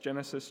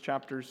Genesis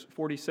chapters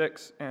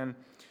 46 and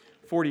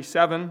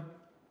 47.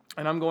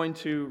 And I'm going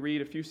to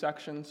read a few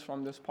sections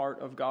from this part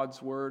of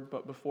God's Word,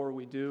 but before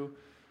we do,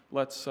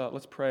 let's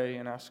pray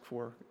and ask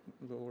for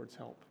the Lord's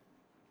help.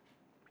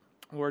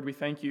 Lord, we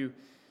thank you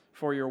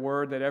for your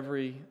Word, that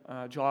every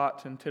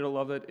jot and tittle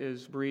of it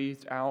is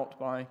breathed out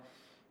by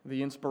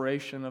the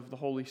inspiration of the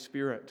Holy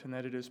Spirit, and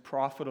that it is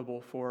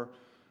profitable for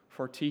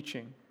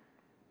teaching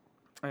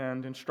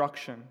and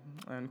instruction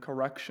and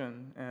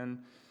correction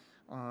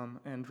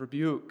and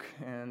rebuke,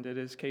 and it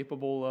is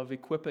capable of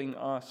equipping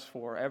us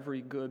for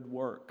every good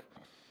work.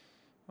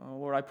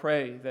 Lord, I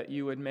pray that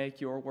you would make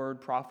your word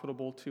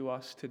profitable to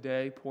us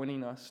today,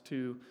 pointing us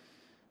to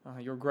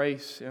your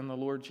grace in the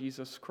Lord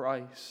Jesus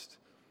Christ,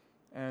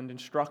 and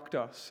instruct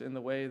us in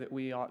the way that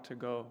we ought to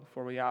go.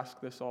 For we ask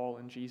this all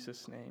in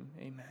Jesus' name.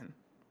 Amen.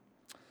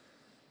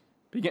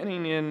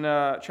 Beginning in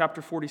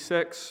chapter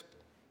 46,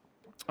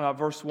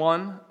 verse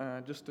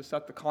 1, just to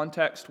set the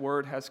context,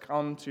 word has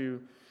come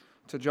to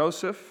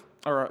Joseph,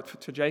 or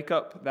to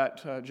Jacob,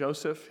 that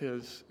Joseph,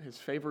 his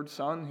favored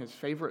son, his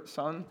favorite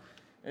son,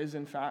 is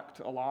in fact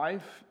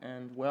alive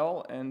and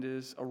well and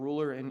is a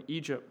ruler in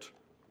Egypt.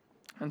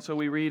 And so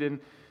we read in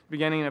the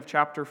beginning of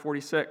chapter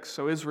 46,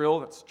 so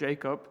Israel, that's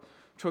Jacob,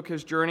 took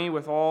his journey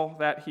with all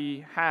that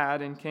he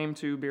had and came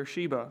to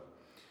Beersheba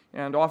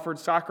and offered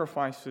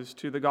sacrifices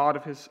to the God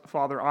of his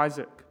father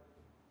Isaac.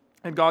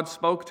 And God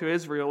spoke to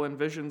Israel in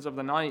visions of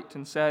the night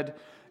and said,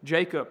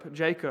 "Jacob,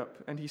 Jacob."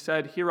 And he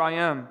said, "Here I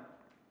am."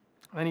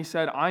 And he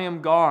said, "I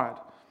am God,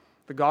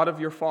 the God of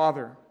your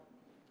father.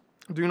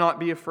 Do not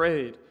be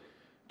afraid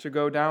to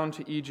go down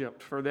to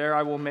Egypt, for there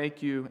I will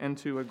make you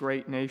into a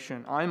great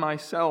nation. I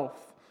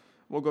myself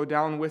will go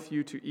down with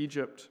you to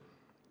Egypt,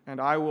 and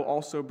I will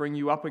also bring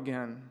you up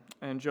again,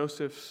 and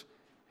Joseph's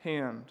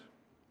hand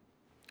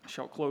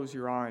shall close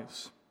your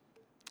eyes."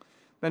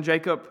 Then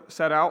Jacob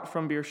set out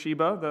from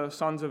Beersheba. The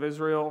sons of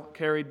Israel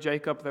carried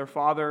Jacob, their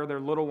father, their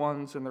little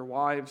ones, and their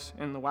wives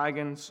in the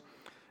wagons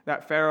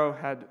that Pharaoh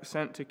had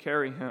sent to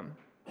carry him.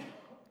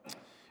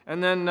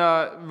 And then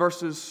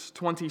verses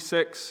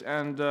 26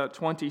 and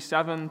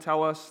 27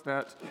 tell us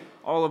that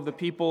all of the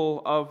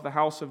people of the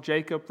house of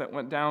Jacob that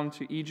went down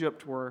to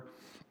Egypt were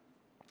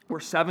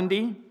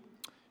 70.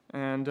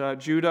 And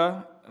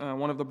Judah,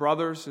 one of the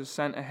brothers, is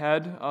sent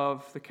ahead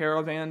of the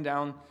caravan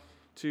down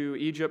to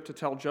Egypt to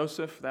tell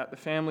Joseph that the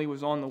family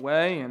was on the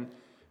way. And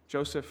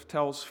Joseph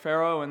tells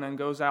Pharaoh and then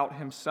goes out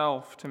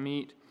himself to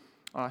meet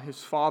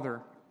his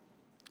father.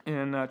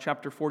 In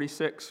chapter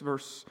 46,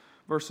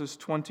 verses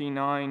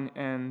 29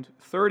 and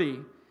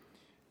 30,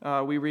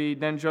 we read,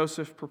 "Then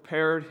Joseph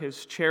prepared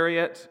his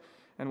chariot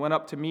and went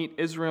up to meet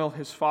Israel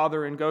his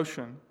father in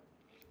Goshen.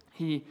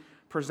 He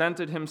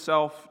presented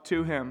himself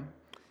to him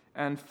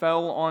and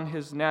fell on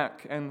his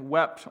neck and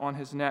wept on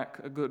his neck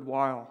a good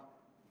while.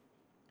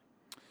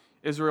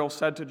 Israel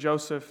said to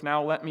Joseph,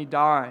 'Now let me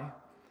die,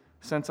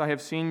 since I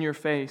have seen your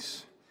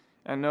face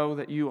and know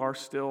that you are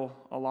still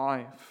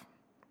alive.'"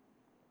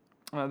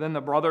 Then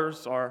the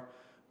brothers are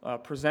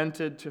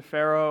presented to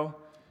Pharaoh,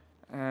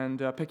 and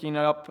picking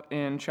up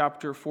in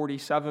chapter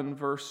 47,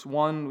 verse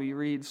 1, we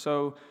read,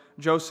 "So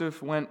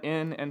Joseph went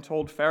in and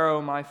told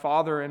Pharaoh, 'My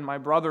father and my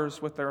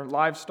brothers with their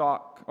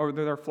livestock, or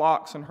their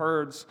flocks and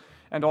herds,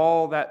 and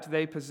all that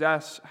they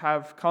possess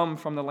have come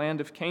from the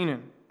land of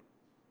Canaan.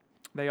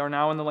 They are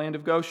now in the land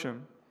of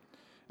Goshen.'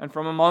 And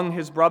from among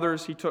his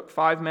brothers he took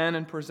 5 men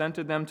and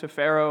presented them to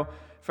Pharaoh.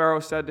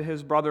 Pharaoh said to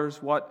his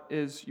brothers, 'What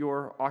is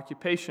your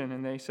occupation?'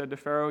 And they said to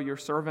Pharaoh, 'Your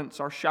servants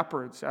are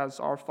shepherds, as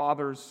our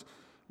fathers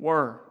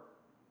were.'"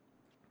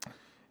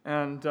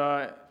 And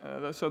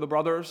so the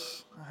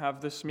brothers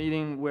have this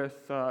meeting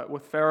with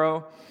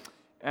Pharaoh.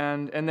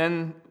 And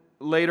then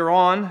later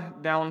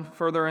on, down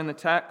further in the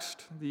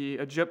text, the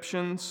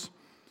Egyptians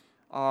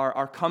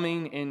are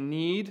coming in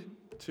need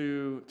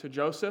to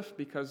Joseph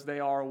because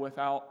they are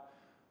without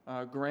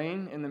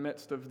grain in the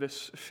midst of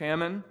this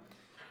famine.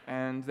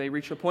 And they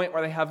reach a point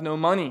where they have no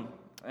money.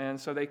 And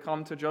so they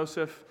come to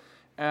Joseph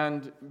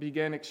and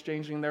begin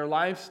exchanging their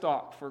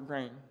livestock for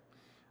grain.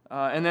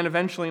 And then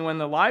eventually when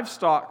the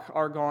livestock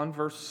are gone,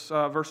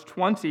 verse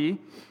 20,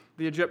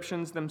 the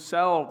Egyptians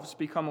themselves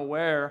become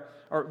aware,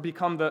 or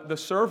become the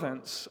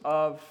servants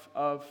of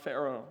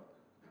Pharaoh.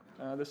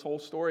 This whole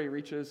story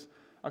reaches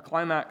a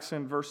climax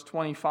in verse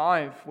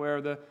 25,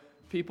 where the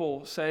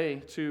people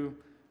say to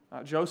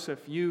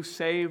Joseph, "You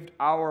saved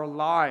our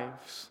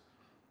lives.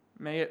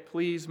 May it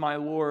please my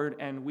Lord,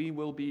 and we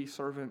will be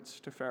servants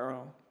to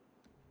Pharaoh."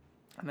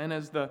 And then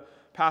as the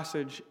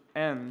passage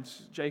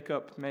ends,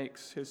 Jacob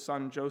makes his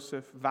son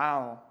Joseph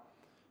vow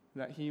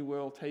that he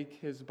will take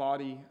his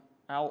body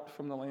out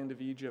from the land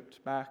of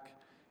Egypt back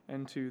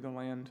into the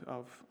land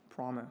of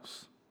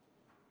promise.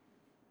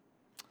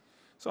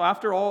 So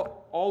after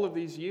all of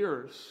these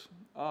years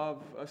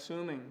of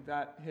assuming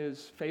that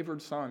his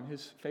favorite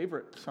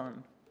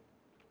son,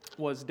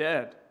 was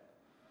dead,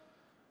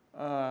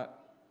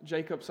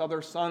 Jacob's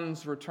other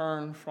sons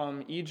return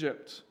from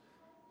Egypt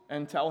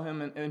and tell him,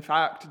 in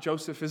fact,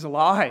 Joseph is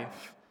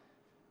alive.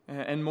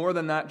 And more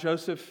than that,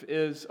 Joseph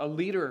is a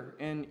leader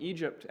in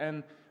Egypt.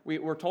 And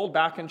we're told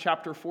back in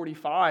chapter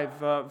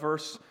 45,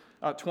 verse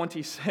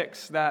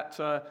 26,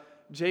 that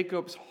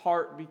Jacob's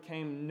heart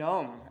became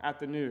numb at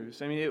the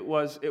news. I mean, it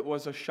was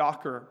a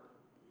shocker.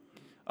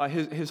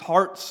 His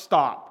heart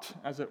stopped,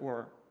 as it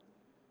were.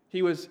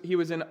 He was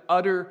in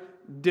utter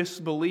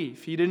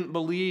disbelief. He didn't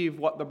believe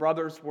what the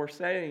brothers were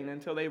saying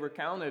until they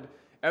recounted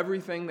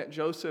everything that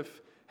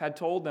Joseph had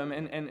told them,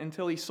 and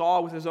until he saw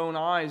with his own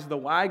eyes the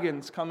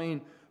wagons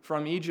coming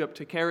from Egypt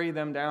to carry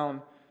them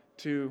down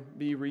to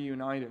be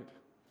reunited.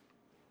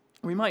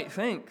 We might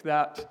think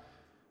that,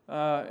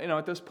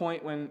 at this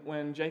point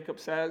when Jacob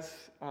says,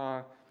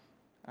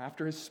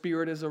 after his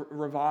spirit is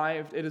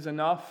revived, it is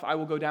enough, I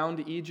will go down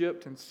to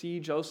Egypt and see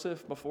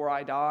Joseph before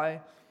I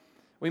die.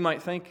 We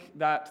might think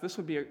that this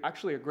would be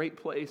actually a great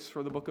place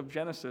for the book of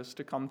Genesis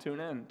to come to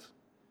an end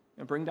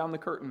and bring down the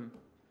curtain.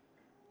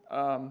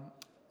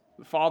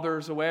 The father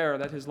is aware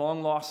that his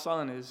long-lost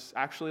son is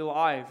actually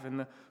alive,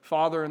 and the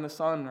father and the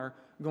son are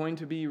going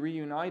to be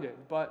reunited.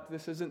 But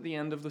this isn't the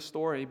end of the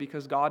story,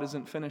 because God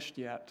isn't finished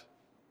yet.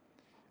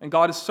 And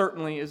God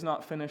certainly is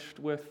not finished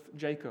with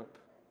Jacob.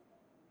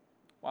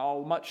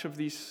 While much of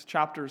these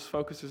chapters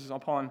focuses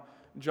upon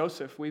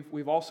Joseph,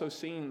 we've also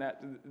seen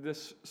that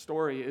this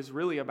story is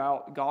really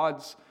about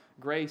God's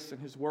grace and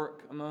his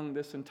work among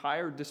this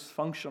entire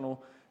dysfunctional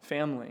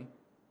family.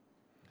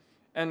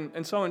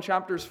 And so in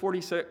chapters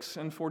 46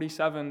 and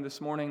 47 this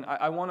morning,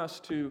 I want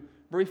us to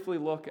briefly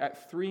look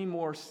at three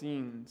more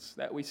scenes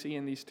that we see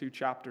in these two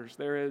chapters.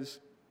 There is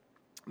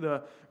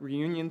the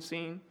reunion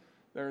scene,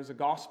 there is a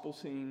gospel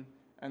scene,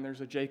 and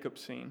there's a Jacob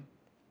scene.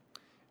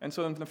 And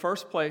so in the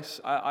first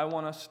place, I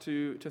want us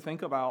to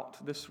think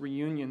about this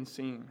reunion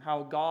scene,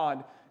 how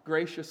God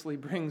graciously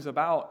brings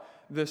about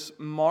this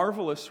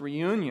marvelous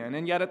reunion,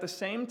 and yet at the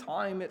same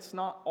time, it's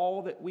not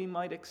all that we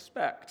might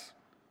expect.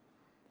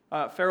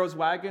 Pharaoh's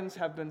wagons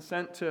have been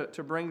sent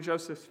to bring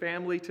Joseph's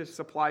family to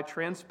supply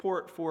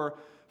transport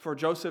for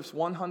Joseph's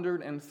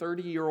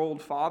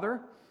 130-year-old father.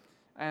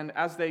 And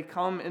as they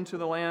come into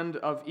the land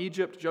of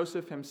Egypt,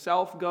 Joseph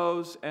himself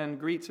goes and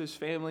greets his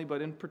family,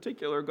 but in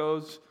particular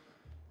goes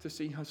to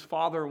see his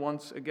father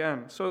once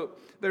again. So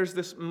there's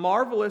this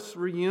marvelous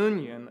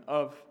reunion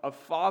of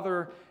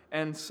father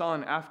and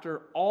son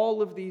after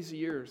all of these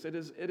years. It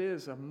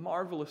is a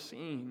marvelous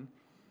scene.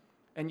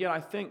 And yet I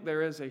think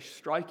there is a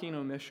striking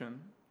omission.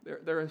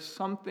 There is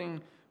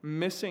something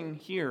missing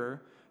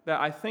here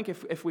that I think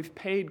if we've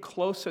paid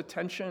close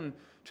attention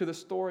to the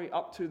story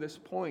up to this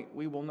point,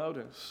 we will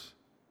notice.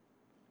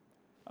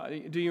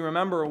 Do you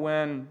remember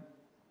when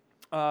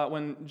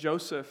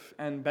Joseph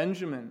and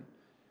Benjamin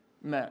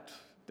met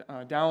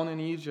down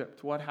in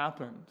Egypt? What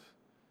happened?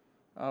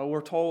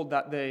 We're told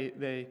that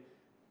they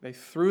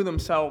threw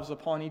themselves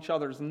upon each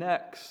other's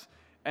necks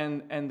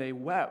and they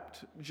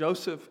wept.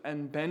 Joseph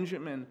and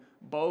Benjamin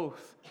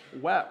both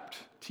wept.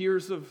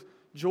 Tears of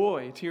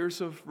joy, tears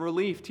of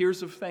relief,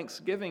 tears of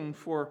thanksgiving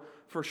for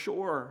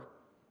sure.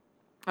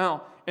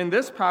 Now, in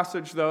this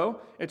passage,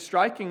 though, it's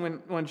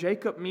striking when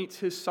Jacob meets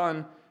his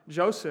son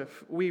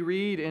Joseph. We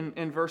read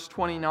in verse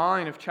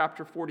 29 of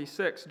chapter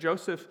 46,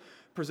 Joseph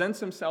presents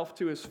himself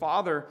to his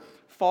father,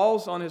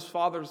 falls on his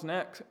father's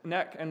neck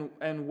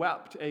and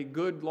wept a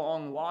good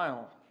long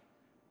while.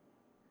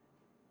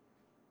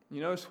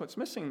 You notice what's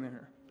missing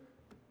there.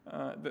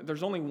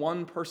 There's only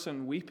one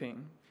person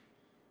weeping,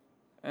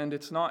 and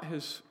it's not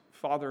his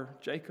father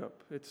Jacob,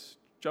 it's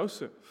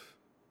Joseph.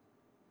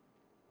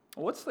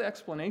 What's the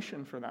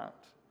explanation for that?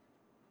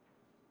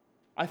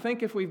 I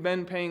think if we've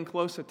been paying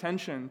close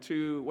attention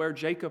to where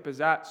Jacob is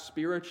at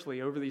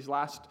spiritually over these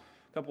last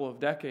couple of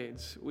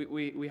decades,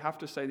 we have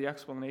to say the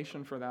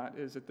explanation for that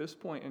is at this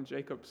point in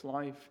Jacob's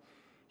life,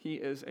 he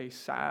is a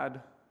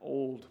sad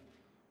old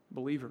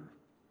believer.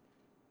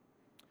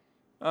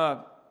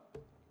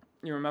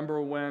 You remember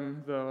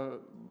when the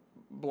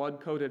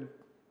blood-coated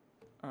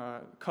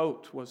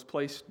coat was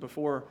placed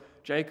before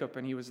Jacob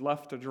and he was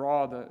left to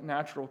draw the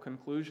natural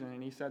conclusion,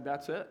 and he said,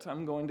 "That's it,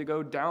 I'm going to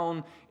go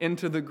down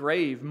into the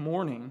grave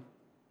mourning.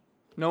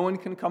 No one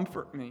can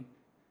comfort me.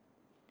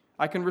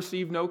 I can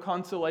receive no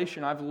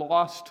consolation. I've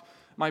lost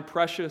my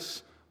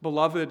precious,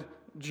 beloved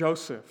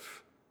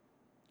Joseph."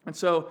 And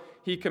so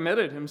he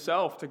committed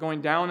himself to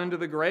going down into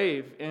the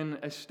grave in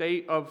a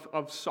state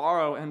of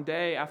sorrow, and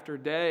day after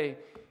day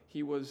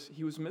he was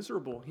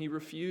miserable. He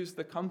refused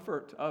the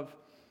comfort of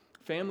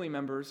family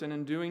members, and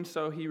in doing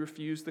so, he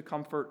refused the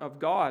comfort of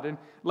God. And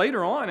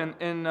later on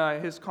in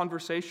his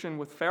conversation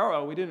with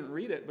Pharaoh, we didn't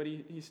read it, but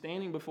he's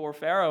standing before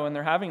Pharaoh, and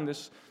they're having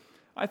this,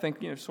 I think,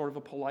 sort of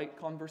a polite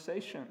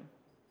conversation.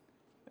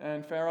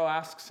 And Pharaoh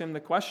asks him the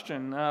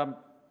question,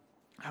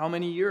 how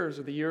many years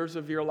are the years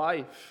of your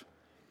life?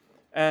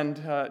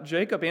 And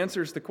Jacob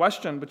answers the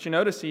question, but you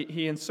notice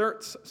he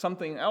inserts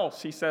something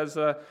else. He says,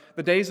 the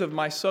days of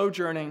my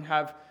sojourning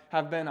have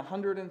been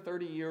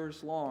 130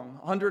 years long.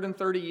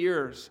 130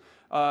 years.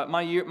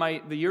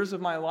 The years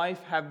of my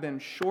life have been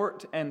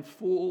short and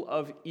full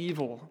of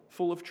evil,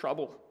 full of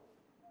trouble.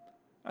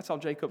 That's how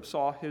Jacob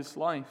saw his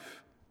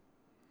life.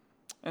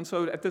 And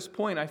so at this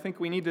point, I think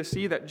we need to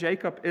see that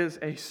Jacob is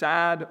a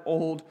sad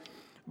old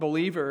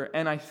believer.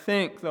 And I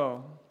think,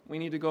 though, we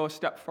need to go a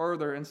step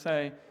further and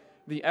say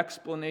the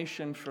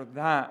explanation for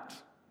that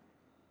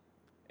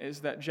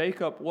is that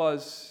Jacob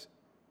was,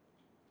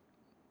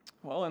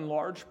 well, in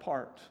large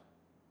part,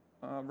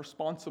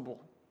 responsible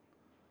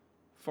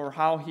for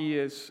how he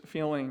is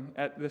feeling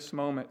at this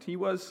moment. He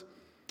was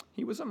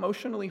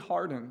emotionally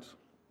hardened,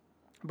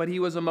 but he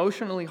was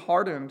emotionally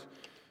hardened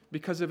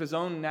because of his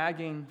own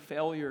nagging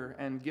failure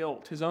and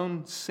guilt, his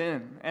own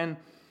sin. And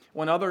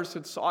when others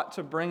had sought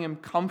to bring him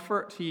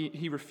comfort,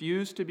 he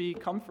refused to be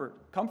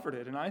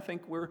comforted. And I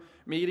think we're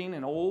meeting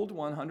an old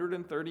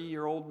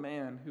 130-year-old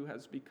man who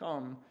has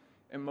become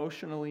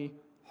emotionally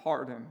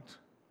hardened.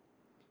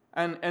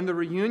 And the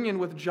reunion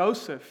with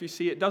Joseph, you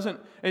see, it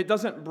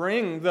doesn't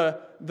bring the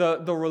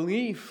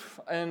relief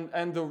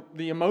and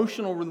the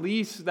emotional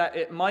release that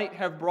it might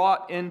have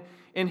brought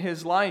in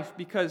his life,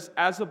 because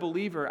as a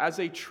believer, as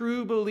a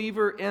true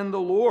believer in the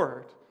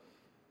Lord,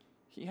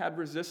 he had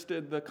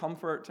resisted the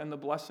comfort and the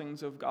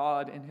blessings of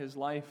God in his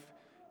life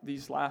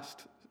these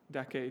last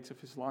decades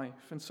of his life.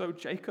 And so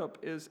Jacob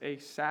is a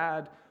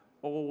sad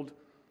old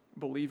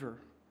believer.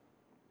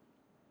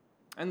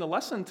 And the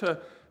lesson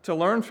to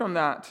learn from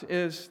that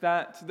is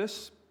that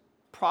this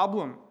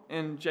problem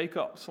in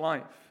Jacob's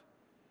life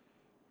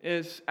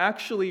is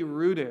actually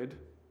rooted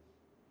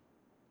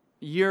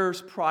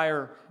years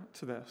prior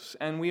to this.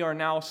 And we are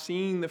now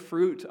seeing the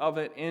fruit of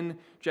it in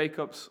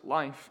Jacob's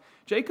life.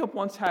 Jacob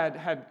once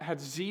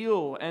had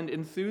zeal and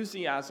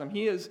enthusiasm.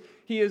 He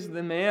is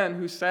the man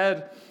who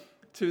said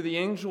to the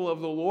angel of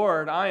the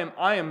Lord, I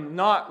am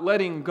not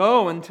letting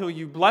go until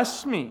you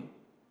bless me.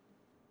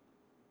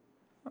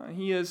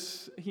 He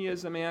is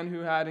a man who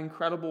had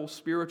incredible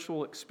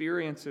spiritual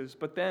experiences,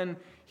 but then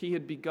he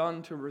had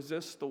begun to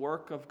resist the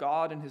work of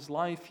God in his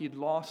life. He had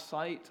lost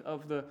sight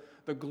of the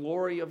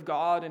glory of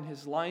God in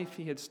his life.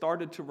 He had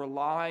started to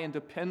rely and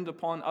depend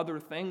upon other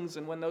things,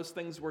 and when those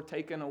things were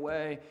taken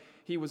away,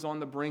 he was on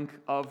the brink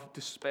of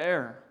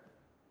despair.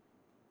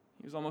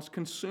 He was almost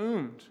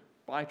consumed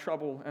by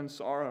trouble and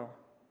sorrow.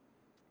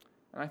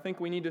 And I think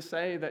we need to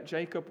say that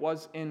Jacob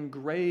was in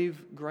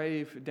grave,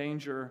 grave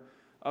danger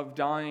of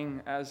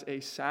dying as a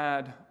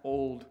sad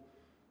old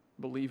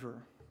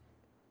believer.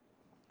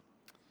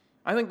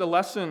 I think the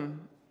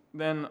lesson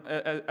then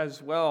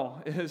as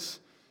well is,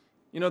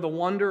 the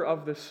wonder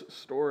of this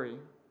story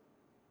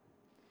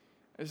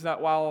is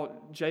that while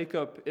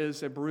Jacob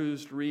is a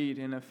bruised reed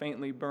in a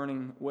faintly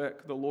burning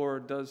wick, the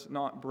Lord does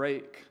not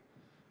break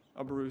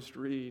a bruised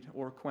reed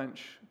or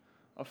quench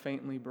a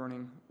faintly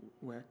burning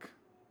wick.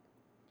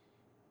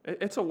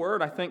 It's a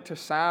word, I think, to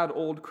sad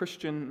old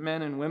Christian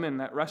men and women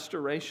that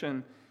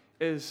restoration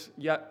is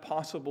yet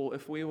possible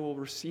if we will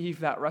receive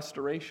that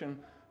restoration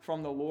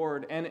from the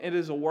Lord. And it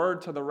is a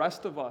word to the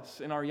rest of us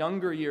in our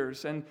younger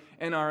years and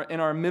in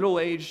our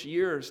middle-aged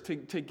years to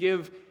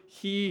give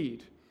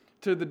heed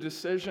to the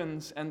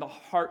decisions and the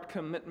heart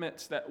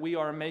commitments that we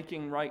are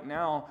making right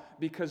now,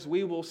 because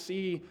we will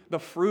see the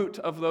fruit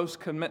of those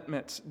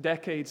commitments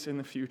decades in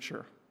the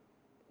future.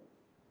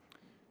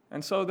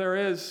 And so there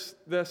is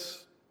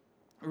this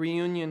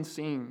reunion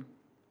scene.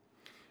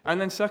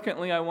 And then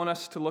secondly, I want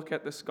us to look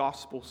at this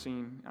gospel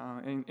scene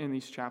in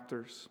these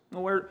chapters.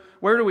 Where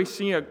do we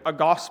see a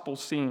gospel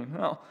scene?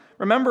 Well,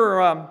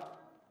 remember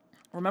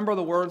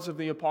the words of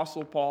the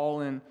Apostle Paul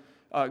in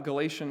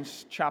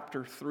Galatians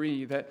chapter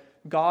 3, that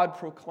God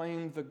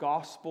proclaimed the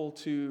gospel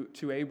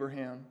to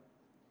Abraham.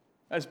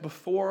 As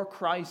before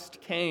Christ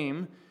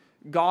came,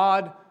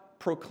 God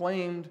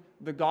proclaimed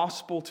the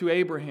gospel to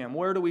Abraham.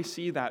 Where do we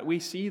see that? We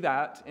see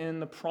that in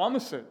the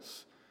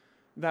promises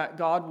that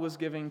God was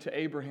giving to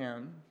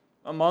Abraham.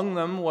 Among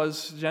them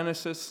was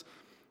Genesis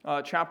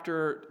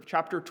chapter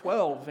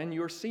 12, in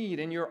your seed,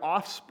 in your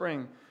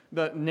offspring,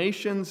 the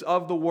nations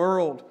of the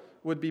world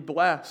would be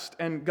blessed.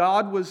 And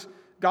God was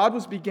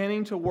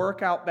beginning to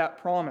work out that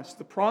promise,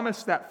 the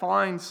promise that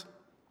finds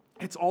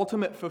its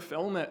ultimate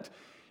fulfillment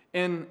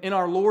in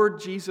our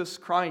Lord Jesus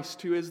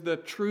Christ, who is the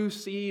true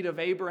seed of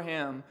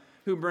Abraham,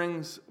 who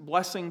brings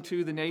blessing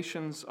to the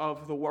nations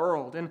of the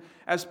world. And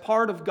as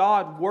part of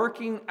God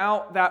working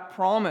out that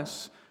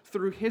promise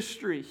through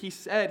history, he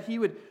said he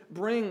would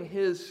bring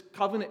his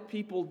covenant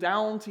people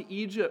down to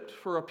Egypt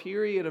for a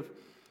period of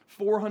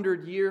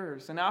 400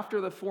 years. And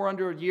after the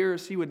 400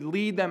 years, he would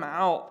lead them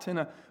out in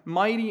a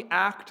mighty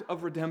act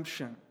of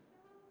redemption.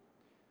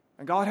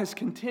 And God has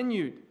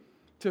continued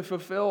to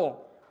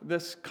fulfill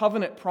this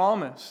covenant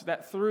promise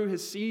that through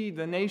his seed,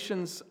 the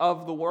nations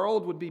of the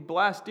world would be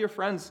blessed. Dear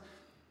friends,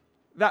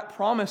 that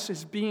promise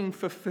is being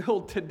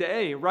fulfilled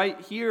today, right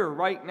here,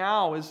 right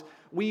now, as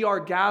we are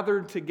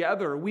gathered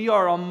together. We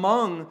are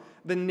among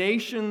the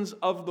nations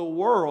of the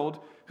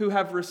world who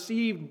have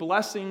received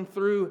blessing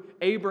through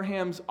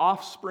Abraham's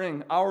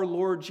offspring, our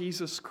Lord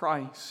Jesus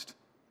Christ.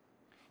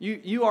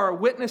 You are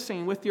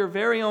witnessing with your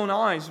very own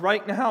eyes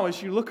right now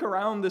as you look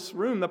around this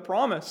room the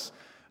promise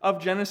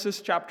of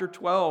Genesis chapter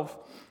 12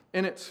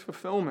 in its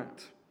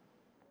fulfillment.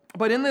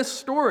 But in this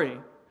story,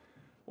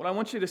 what I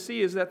want you to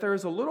see is that there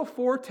is a little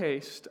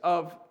foretaste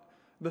of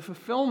the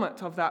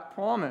fulfillment of that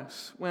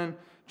promise when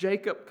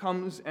Jacob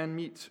comes and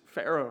meets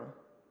Pharaoh.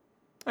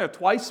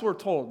 Twice we're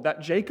told that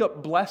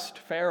Jacob blessed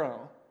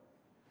Pharaoh.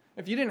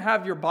 If you didn't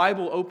have your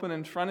Bible open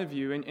in front of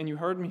you and you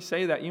heard me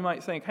say that, you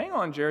might think, hang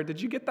on, Jared,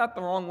 did you get that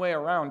the wrong way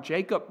around?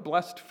 Jacob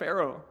blessed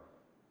Pharaoh.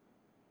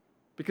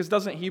 Because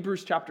doesn't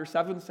Hebrews chapter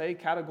 7 say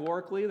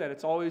categorically that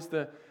it's always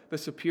the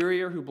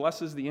superior who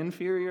blesses the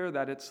inferior,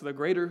 that it's the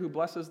greater who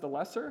blesses the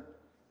lesser?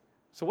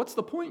 So what's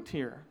the point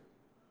here?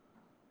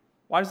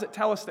 Why does it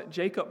tell us that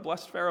Jacob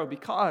blessed Pharaoh?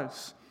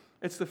 Because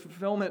it's the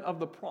fulfillment of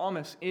the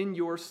promise, in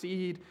your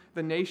seed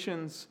the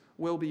nations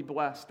will be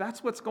blessed.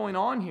 That's what's going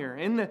on here.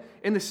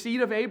 In the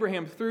seed of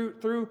Abraham,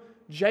 through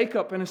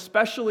Jacob, and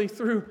especially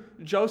through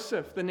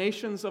Joseph, the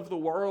nations of the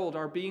world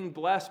are being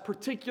blessed,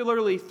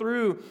 particularly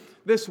through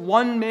this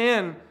one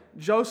man,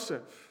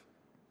 Joseph.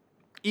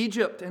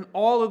 Egypt and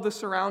all of the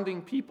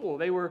surrounding people,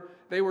 they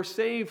were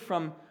saved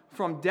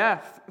from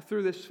death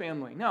through this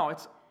family. Now,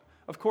 it's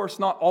of course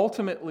not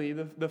ultimately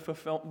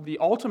the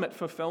ultimate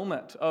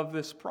fulfillment of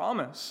this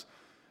promise,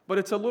 but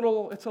it's a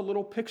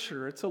little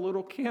picture, it's a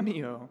little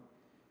cameo.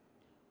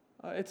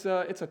 It's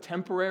a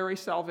temporary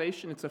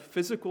salvation, it's a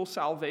physical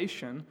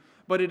salvation,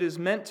 but it is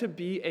meant to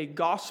be a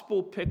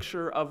gospel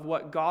picture of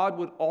what God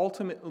would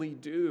ultimately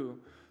do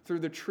through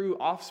the true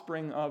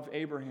offspring of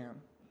Abraham.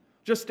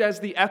 Just as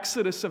the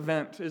Exodus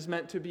event is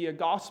meant to be a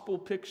gospel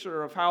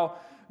picture of how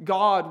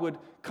God would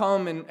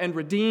come and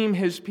redeem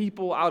his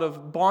people out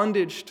of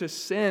bondage to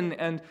sin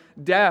and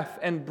death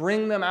and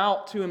bring them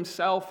out to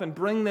himself and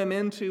bring them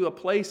into a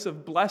place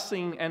of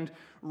blessing and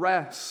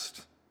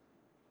rest.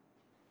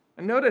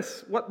 And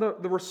notice what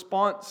the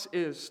response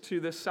is to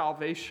this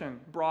salvation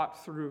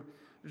brought through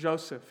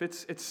Joseph.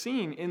 It's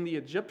seen in the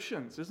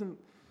Egyptians. Isn't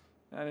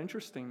that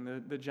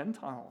interesting? The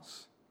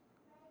Gentiles.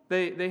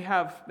 They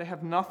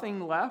have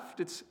nothing left.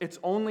 It's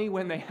only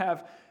when they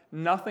have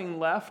nothing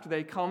left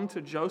they come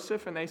to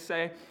Joseph and they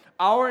say,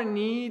 our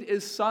need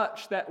is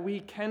such that we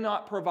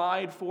cannot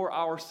provide for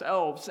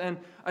ourselves, and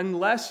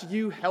unless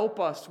you help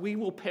us, we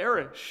will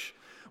perish.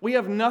 We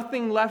have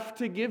nothing left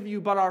to give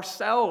you but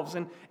ourselves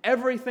and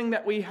everything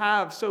that we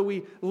have. So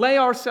we lay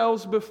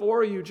ourselves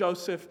before you,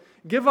 Joseph.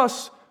 Give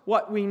us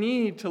what we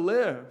need to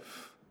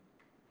live.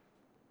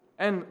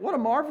 And what a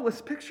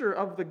marvelous picture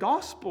of the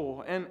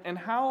gospel and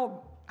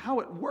how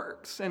it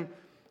works. And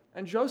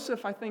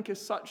Joseph, I think,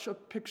 is such a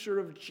picture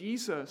of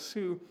Jesus,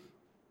 who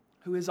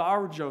is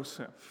our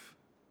Joseph.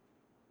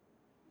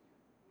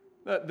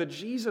 The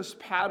Jesus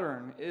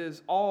pattern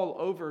is all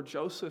over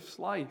Joseph's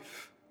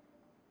life.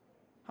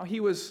 How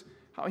he was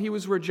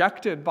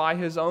rejected by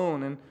his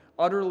own and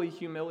utterly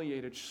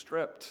humiliated,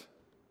 stripped.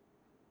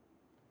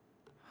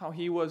 How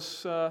he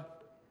was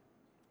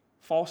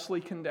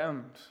falsely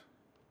condemned.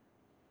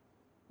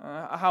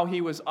 How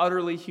he was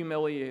utterly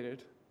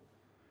humiliated.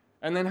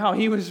 And then how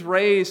he was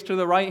raised to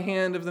the right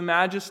hand of the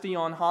Majesty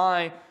on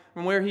high,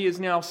 and where he is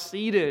now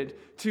seated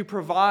to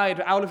provide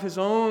out of his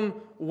own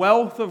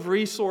wealth of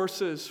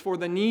resources for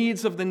the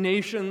needs of the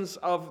nations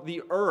of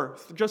the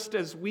earth. Just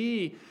as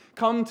we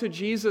come to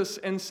Jesus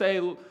and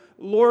say,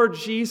 Lord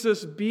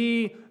Jesus,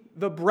 be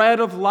the bread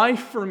of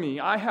life for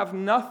me. I have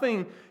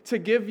nothing to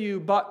give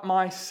you but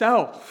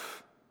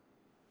myself.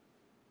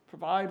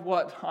 Provide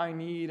what I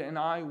need, and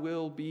I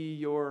will be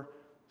your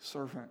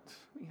servant.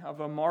 We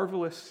have a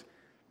marvelous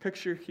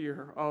picture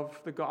here of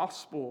the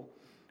gospel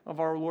of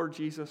our Lord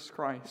Jesus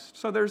Christ.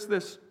 So there's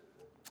this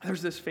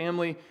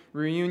family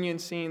reunion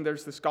scene,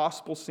 there's this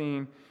gospel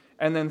scene,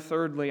 and then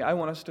thirdly, I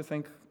want us to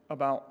think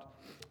about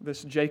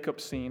this Jacob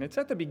scene. It's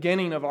at the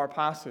beginning of our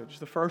passage,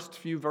 the first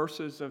few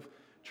verses of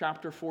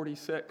chapter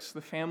 46.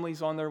 The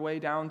family's on their way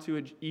down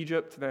to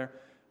Egypt. They're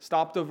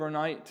stopped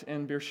overnight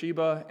in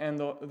Beersheba, and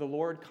the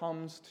Lord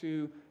comes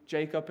to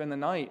Jacob in the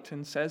night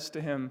and says to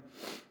him,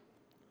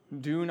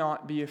 "Do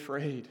not be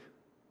afraid."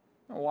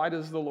 Why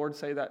does the Lord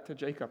say that to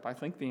Jacob? I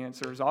think the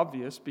answer is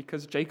obvious,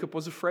 because Jacob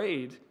was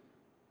afraid.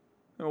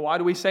 Why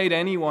do we say to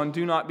anyone,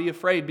 "Do not be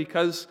afraid"?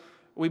 Because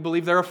we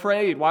believe they're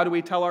afraid. Why do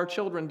we tell our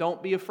children,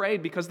 "Don't be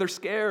afraid"? Because they're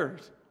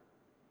scared.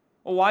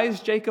 Well, why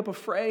is Jacob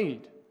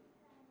afraid?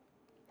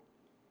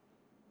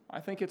 I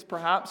think it's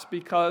perhaps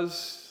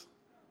because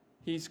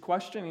he's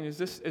questioning, is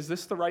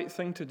this the right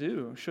thing to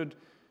do? Should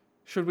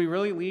we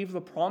really leave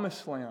the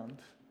promised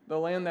land, the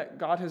land that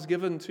God has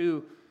given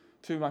to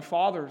my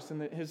fathers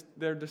and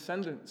their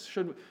descendants?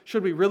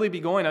 Should we really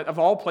be going, of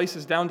all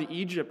places, down to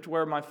Egypt,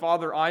 where my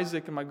father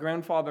Isaac and my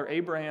grandfather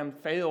Abraham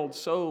failed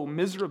so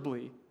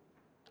miserably?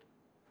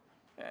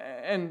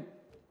 And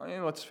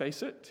let's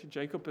face it,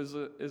 Jacob is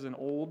an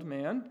old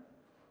man,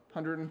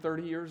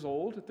 130 years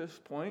old at this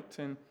point,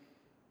 and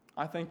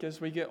I think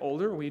as we get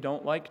older, we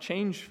don't like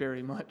change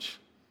very much.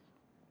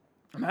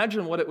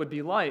 Imagine what it would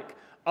be like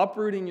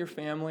uprooting your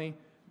family,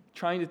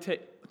 trying to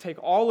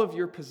take all of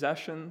your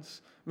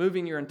possessions,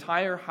 moving your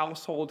entire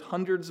household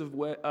hundreds of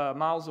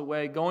miles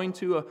away, going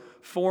to a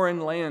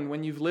foreign land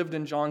when you've lived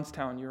in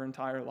Johnstown your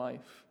entire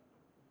life.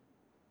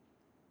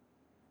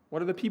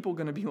 What are the people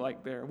going to be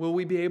like there? Will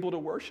we be able to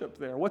worship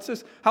there?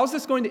 How's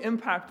this going to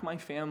impact my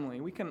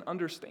family? We can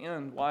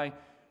understand why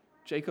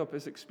Jacob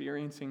is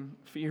experiencing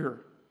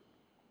fear.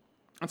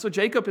 And so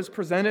Jacob is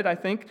presented, I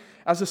think,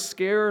 as a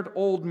scared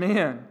old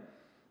man.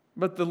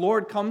 But the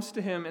Lord comes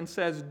to him and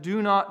says,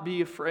 "Do not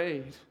be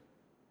afraid."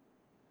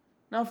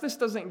 Now, if this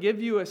doesn't give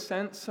you a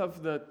sense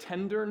of the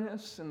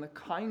tenderness and the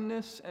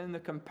kindness and the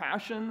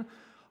compassion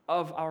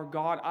of our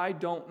God, I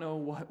don't know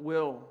what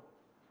will.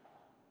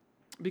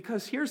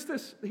 Because here's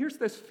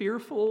this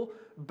fearful,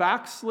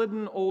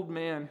 backslidden old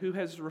man who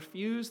has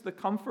refused the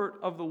comfort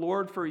of the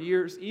Lord for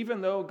years, even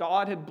though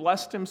God had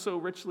blessed him so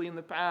richly in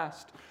the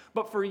past.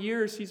 But for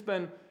years he's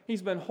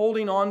been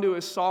holding on to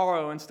his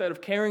sorrow instead of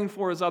caring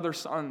for his other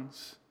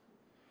sons.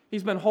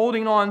 He's been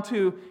holding on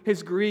to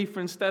his grief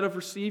instead of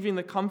receiving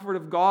the comfort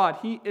of God.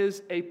 He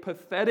is a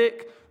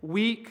pathetic,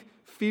 weak,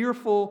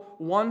 fearful,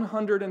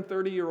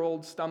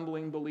 130-year-old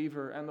stumbling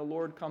believer. And the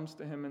Lord comes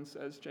to him and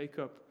says,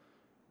 "Jacob,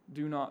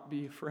 do not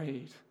be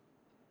afraid."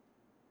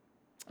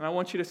 And I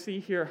want you to see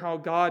here how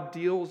God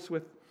deals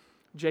with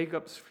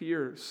Jacob's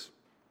fears.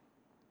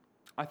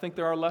 I think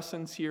there are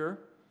lessons here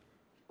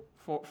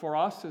for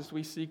us as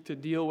we seek to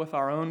deal with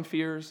our own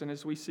fears and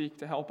as we seek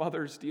to help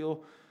others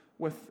deal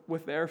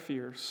with their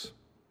fears.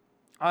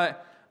 I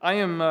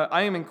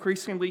am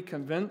increasingly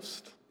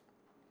convinced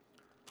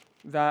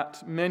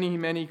that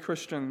many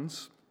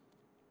Christians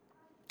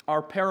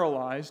are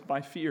paralyzed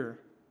by fear.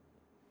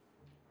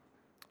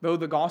 Though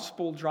the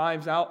gospel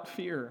drives out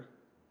fear,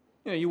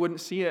 you wouldn't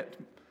see it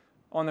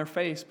on their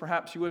face.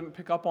 Perhaps you wouldn't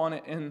pick up on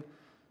it in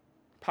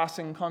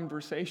passing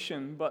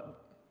conversation,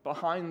 but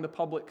behind the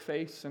public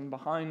face and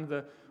behind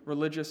the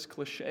religious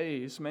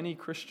cliches, many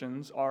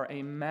Christians are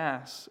a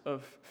mass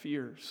of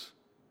fears.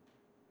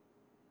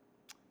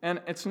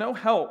 And it's no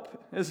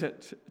help, is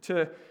it,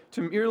 to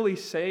merely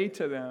say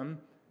to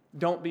them,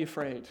 "Don't be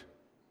afraid.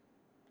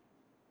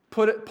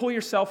 Pull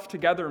yourself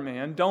together,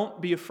 man. Don't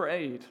be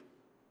afraid."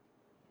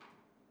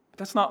 But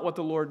that's not what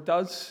the Lord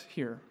does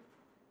here.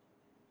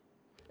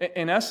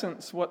 In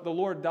essence, what the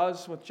Lord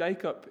does with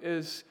Jacob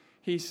is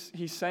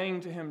he's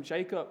saying to him,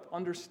 "Jacob,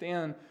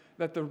 understand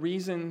that the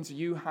reasons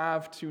you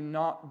have to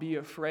not be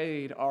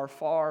afraid are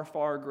far,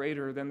 far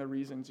greater than the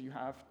reasons you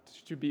have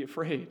to be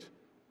afraid."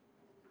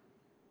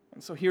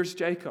 And so here's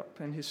Jacob,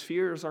 and his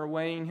fears are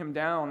weighing him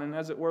down. And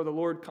as it were, the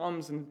Lord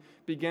comes and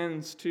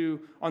begins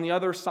to, on the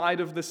other side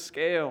of the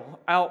scale,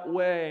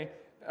 outweigh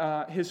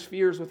his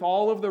fears with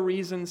all of the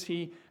reasons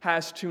he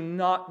has to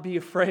not be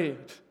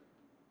afraid.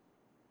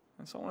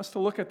 And so I want us to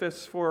look at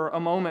this for a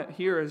moment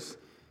here,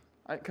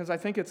 because I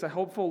think it's a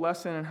helpful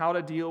lesson in how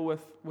to deal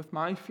with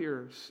my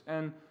fears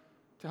and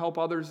to help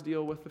others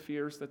deal with the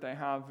fears that they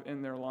have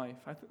in their life.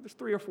 There's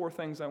 3 or 4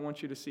 things I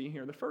want you to see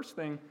here. The first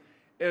thing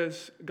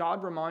is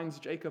God reminds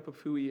Jacob of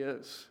who he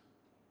is.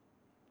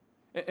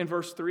 In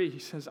verse 3, he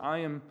says, I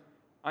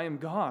am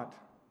God,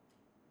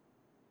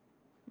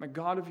 the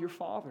God of your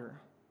father.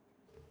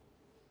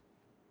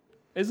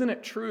 Isn't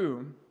it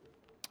true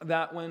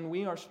that when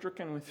we are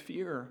stricken with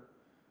fear,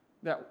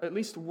 that at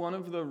least one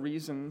of the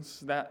reasons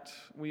that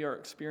we are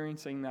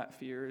experiencing that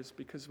fear is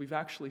because we've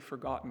actually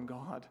forgotten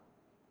God?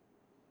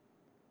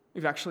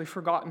 We've actually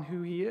forgotten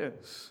who he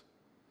is.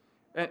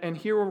 And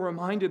here we're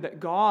reminded that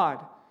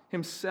God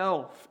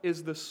himself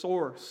is the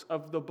source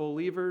of the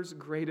believer's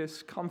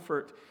greatest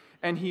comfort.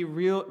 And he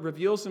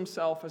reveals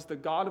himself as the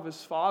God of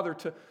his father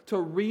to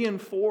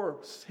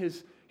reinforce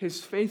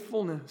his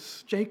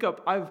faithfulness.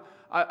 Jacob,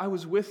 I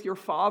was with your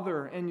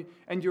father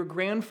and your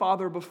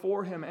grandfather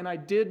before him, and I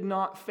did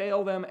not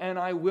fail them, and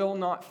I will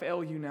not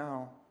fail you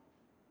now.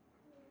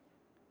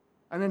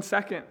 And then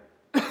second,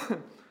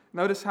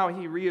 notice how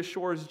he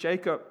reassures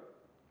Jacob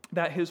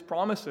that his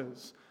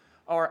promises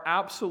are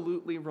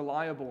absolutely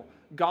reliable.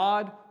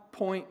 God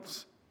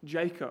points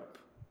Jacob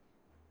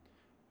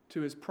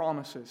to his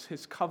promises,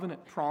 his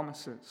covenant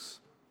promises.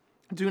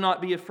 Do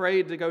not be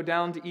afraid to go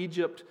down to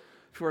Egypt,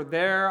 for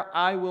there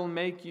I will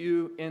make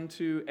you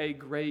into a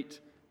great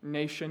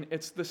nation.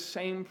 It's the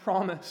same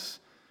promise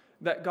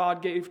that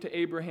God gave to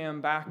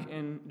Abraham back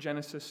in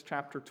Genesis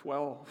chapter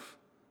 12.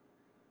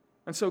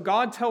 And so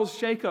God tells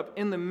Jacob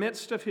in the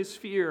midst of his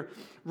fear,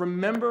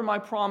 remember my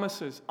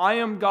promises. I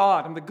am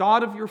God. I'm the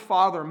God of your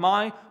father.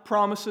 My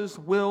promises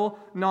will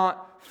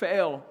not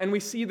fail. And we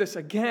see this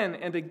again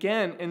and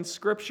again in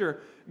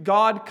Scripture.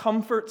 God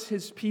comforts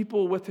his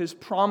people with his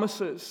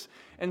promises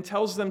and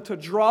tells them to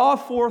draw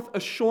forth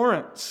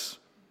assurance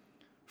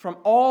from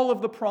all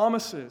of the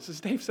promises,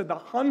 as Dave said, the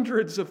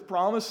hundreds of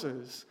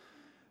promises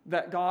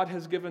that God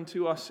has given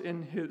to us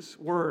in his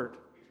word.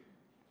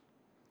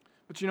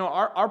 But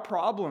our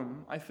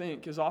problem, I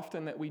think, is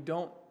often that we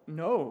don't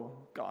know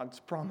God's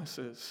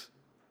promises.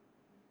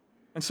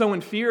 And so when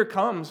fear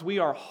comes, we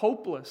are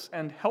hopeless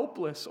and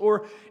helpless.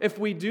 Or if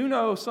we do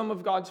know some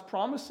of God's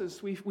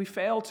promises, we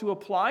fail to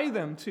apply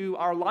them to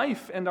our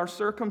life and our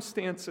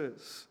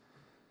circumstances.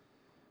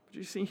 But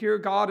you see here,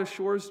 God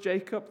assures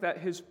Jacob that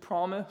his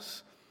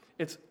promises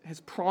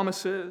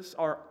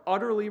are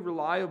utterly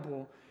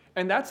reliable.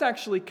 And that's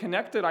actually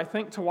connected, I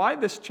think, to why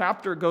this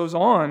chapter goes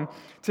on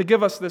to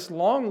give us this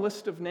long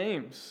list of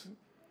names.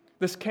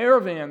 This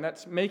caravan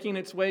that's making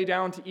its way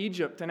down to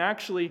Egypt. And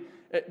actually,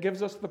 it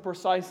gives us the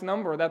precise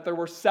number that there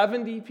were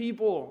 70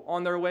 people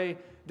on their way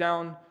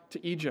down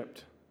to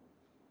Egypt.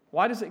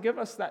 Why does it give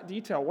us that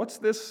detail? What's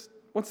this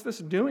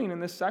doing in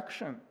this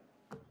section?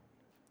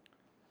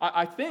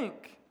 I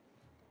think,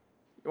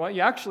 well,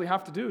 you actually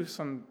have to do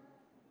some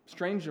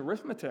strange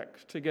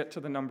arithmetic to get to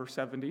the number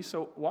 70.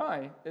 So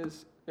why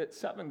is it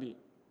 70?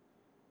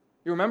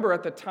 You remember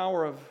at the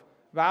Tower of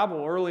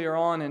Babel earlier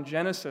on in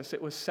Genesis,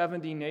 it was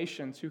 70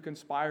 nations who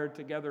conspired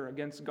together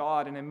against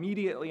God. And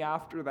immediately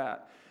after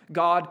that,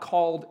 God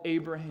called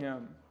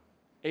Abram,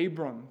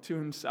 to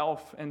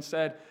himself and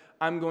said,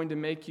 I'm going to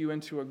make you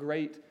into a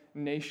great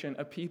nation,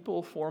 a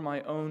people for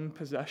my own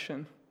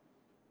possession.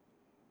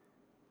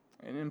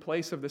 And in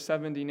place of the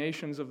 70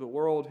 nations of the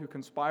world who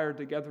conspired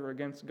together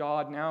against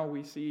God, now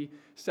we see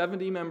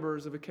 70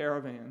 members of a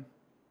caravan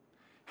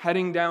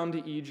heading down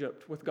to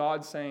Egypt with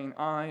God saying,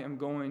 I am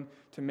going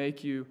to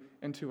make you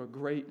into a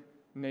great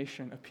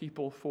nation, a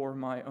people for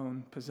my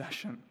own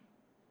possession.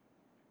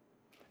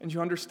 And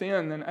you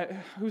understand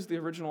then, who's the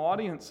original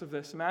audience of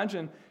this?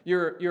 Imagine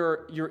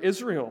you're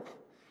Israel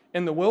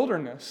in the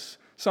wilderness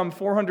some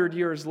 400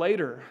 years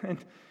later,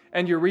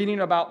 and you're reading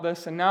about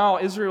this, and now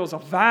Israel is a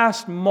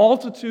vast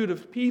multitude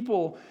of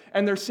people,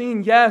 and they're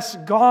seeing, yes,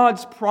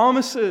 God's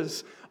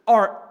promises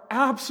are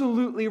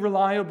absolutely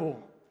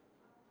reliable.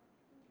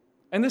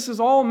 And this is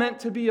all meant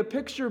to be a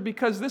picture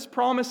because this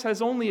promise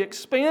has only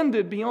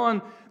expanded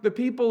beyond the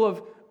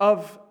people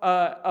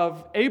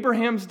of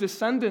Abraham's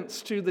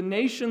descendants to the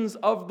nations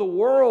of the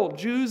world,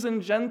 Jews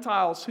and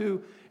Gentiles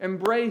who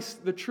embrace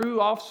the true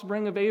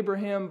offspring of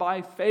Abraham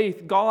by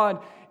faith.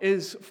 God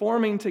is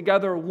forming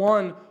together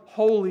one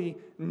holy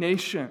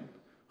nation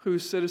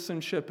whose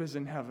citizenship is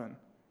in heaven.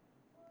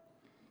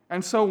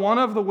 And so one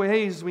of the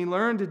ways we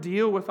learn to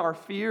deal with our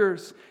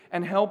fears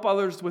and help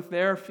others with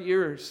their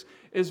fears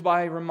is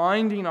by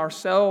reminding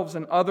ourselves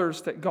and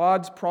others that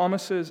God's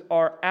promises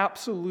are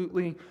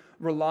absolutely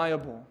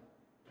reliable.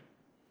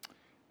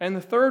 And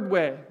the third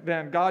way,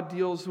 then, God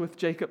deals with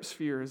Jacob's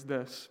fear is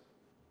this.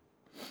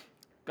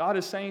 God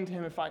is saying to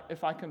him,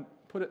 if I can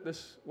put it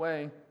this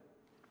way,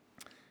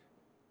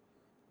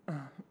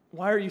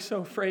 why are you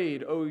so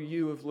afraid, O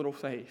you of little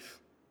faith?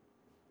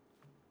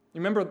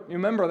 You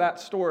remember that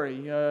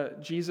story?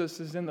 Jesus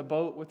is in the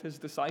boat with his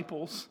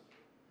disciples,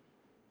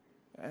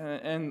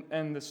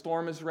 and the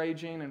storm is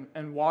raging,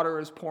 and water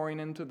is pouring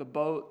into the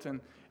boat,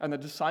 and the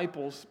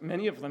disciples,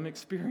 many of them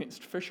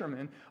experienced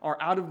fishermen, are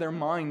out of their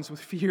minds with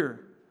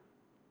fear.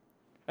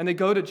 And they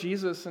go to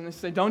Jesus and they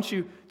say, don't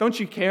you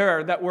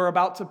care that we're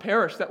about to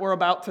perish, that we're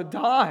about to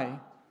die?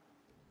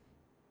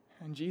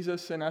 And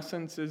Jesus, in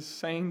essence, is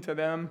saying to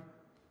them,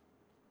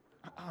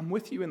 I'm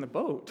with you in the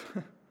boat.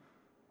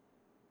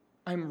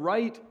 I'm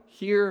right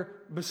here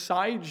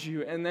beside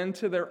you. And then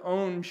to their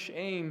own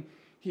shame,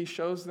 he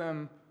shows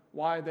them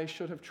why they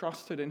should have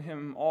trusted in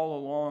him all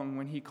along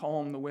when he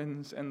calmed the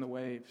winds and the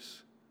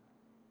waves.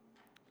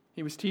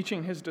 He was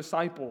teaching his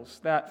disciples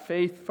that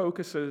faith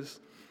focuses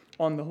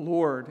on the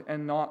Lord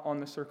and not on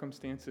the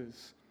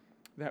circumstances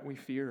that we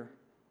fear.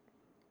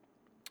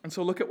 And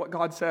so look at what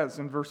God says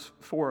in verse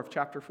 4 of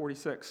chapter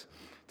 46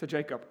 to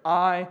Jacob.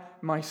 I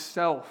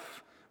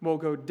myself will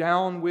go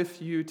down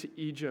with you to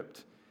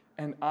Egypt,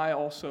 and I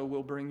also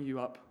will bring you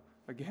up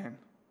again.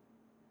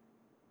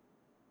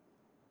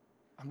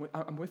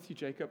 I'm with you,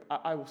 Jacob.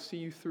 I will see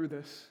you through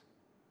this.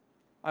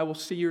 I will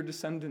see your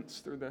descendants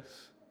through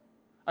this.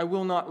 I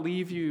will not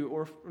leave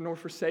you nor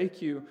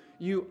forsake you.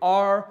 You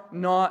are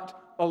not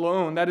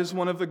alone. That is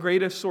one of the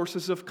greatest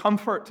sources of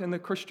comfort in the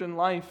Christian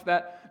life,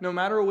 that no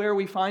matter where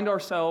we find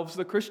ourselves,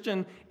 the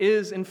Christian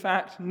is, in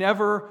fact,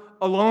 never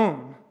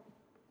alone.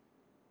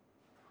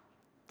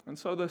 And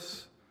so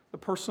the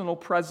personal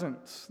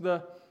presence,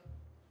 the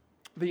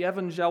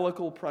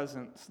evangelical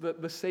presence,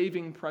 the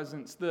saving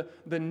presence,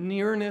 the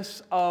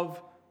nearness of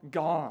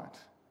God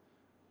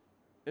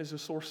is a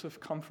source of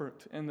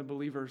comfort in the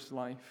believer's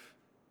life.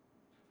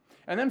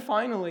 And then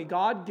finally,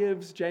 God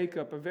gives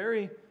Jacob a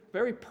very,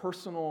 very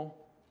personal,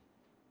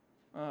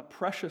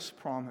 precious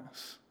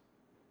promise.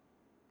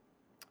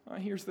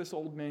 Here's this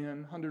old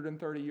man,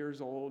 130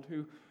 years old,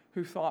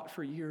 who thought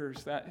for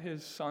years that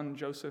his son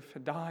Joseph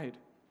had died.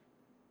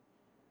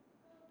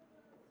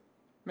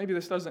 Maybe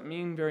this doesn't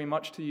mean very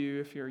much to you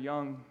if you're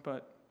young,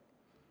 but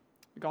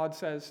God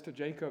says to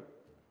Jacob,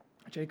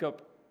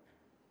 Jacob,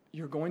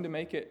 you're going to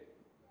make it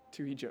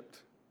to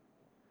Egypt.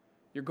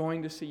 You're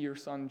going to see your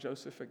son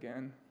Joseph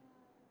again.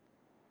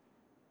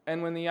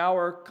 And when the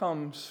hour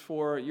comes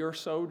for your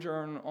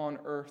sojourn on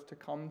earth to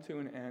come to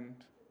an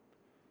end,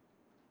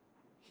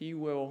 he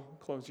will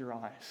close your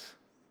eyes.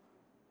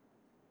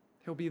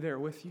 He'll be there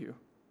with you.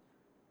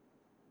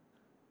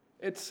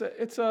 It's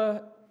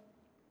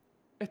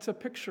a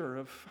picture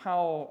of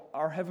how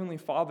our Heavenly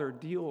Father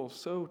deals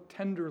so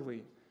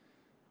tenderly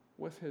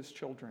with his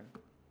children.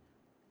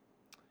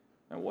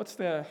 And what's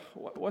the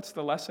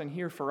lesson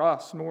here for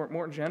us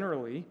more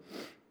generally?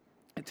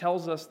 It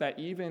tells us that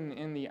even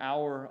in the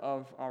hour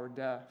of our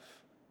death,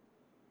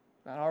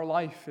 that our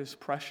life is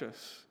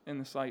precious in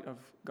the sight of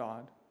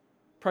God.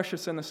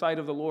 Precious in the sight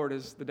of the Lord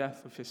is the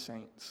death of his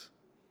saints.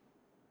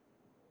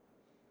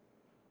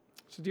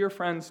 So, dear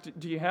friends,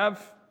 do you have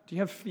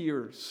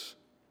fears?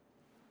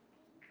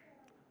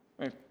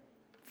 Like,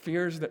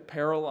 fears that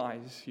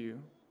paralyze you,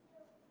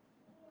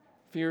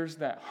 fears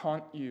that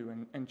haunt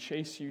you and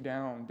chase you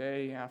down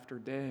day after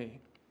day.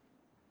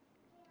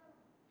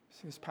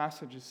 See, this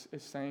passage is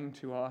saying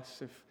to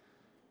us, if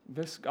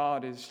this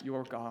God is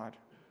your God,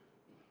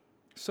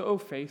 so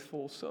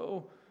faithful,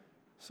 so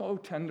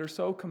tender,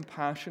 so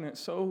compassionate,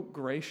 so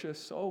gracious,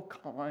 so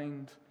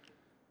kind,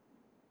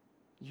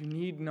 you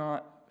need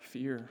not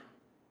fear,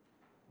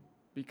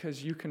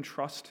 because you can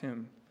trust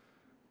him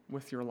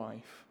with your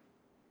life.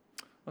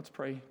 Let's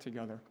pray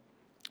together.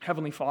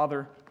 Heavenly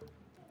Father,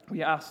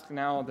 we ask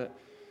now that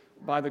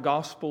by the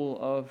gospel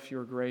of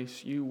your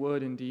grace, you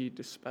would indeed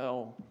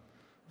dispel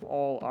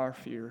all our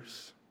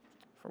fears.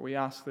 For we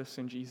ask this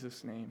in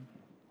Jesus' name.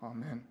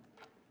 Amen.